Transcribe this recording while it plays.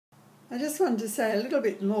I just wanted to say a little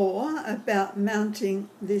bit more about mounting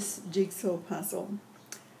this jigsaw puzzle.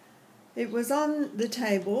 It was on the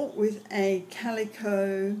table with a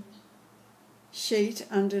calico sheet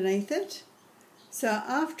underneath it. So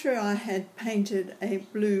after I had painted a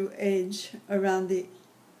blue edge around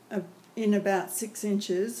in about 6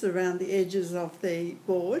 inches around the edges of the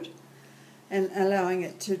board and allowing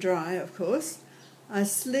it to dry, of course, I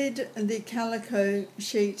slid the calico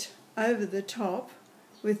sheet over the top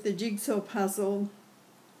with the jigsaw puzzle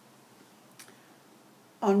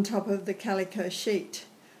on top of the calico sheet.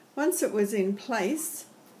 Once it was in place,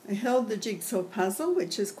 I held the jigsaw puzzle,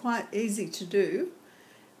 which is quite easy to do,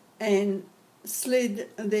 and slid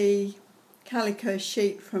the calico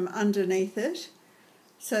sheet from underneath it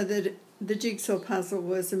so that the jigsaw puzzle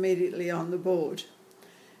was immediately on the board.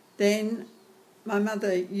 Then my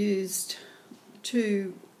mother used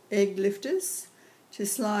 2 egg lifters to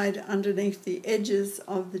slide underneath the edges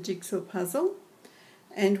of the jigsaw puzzle,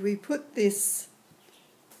 and we put this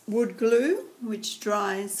wood glue, which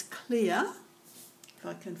dries clear, if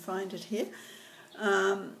I can find it here,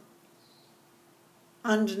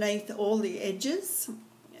 underneath all the edges,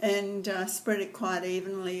 and spread it quite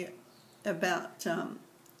evenly, about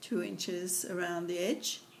 2 inches around the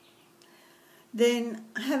edge. Then,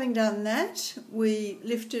 having done that, we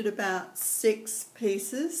lifted about 6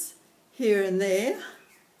 pieces here and there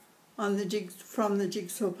on from the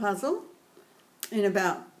jigsaw puzzle in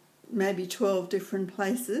about maybe 12 different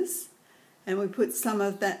places, and we put some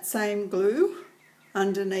of that same glue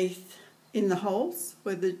underneath in the holes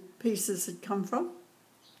where the pieces had come from,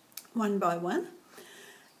 one by one,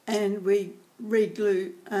 and we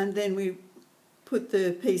re-glue, and then we put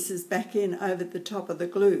the pieces back in over the top of the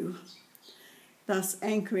glue, thus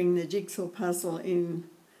anchoring the jigsaw puzzle in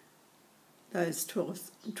those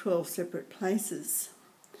 12 separate places.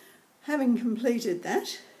 Having completed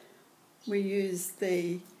that, we used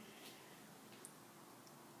the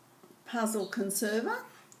puzzle conserver,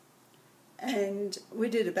 and we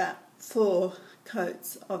did about 4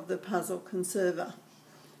 coats of the puzzle conserver,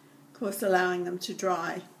 of course allowing them to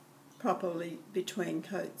dry properly between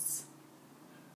coats.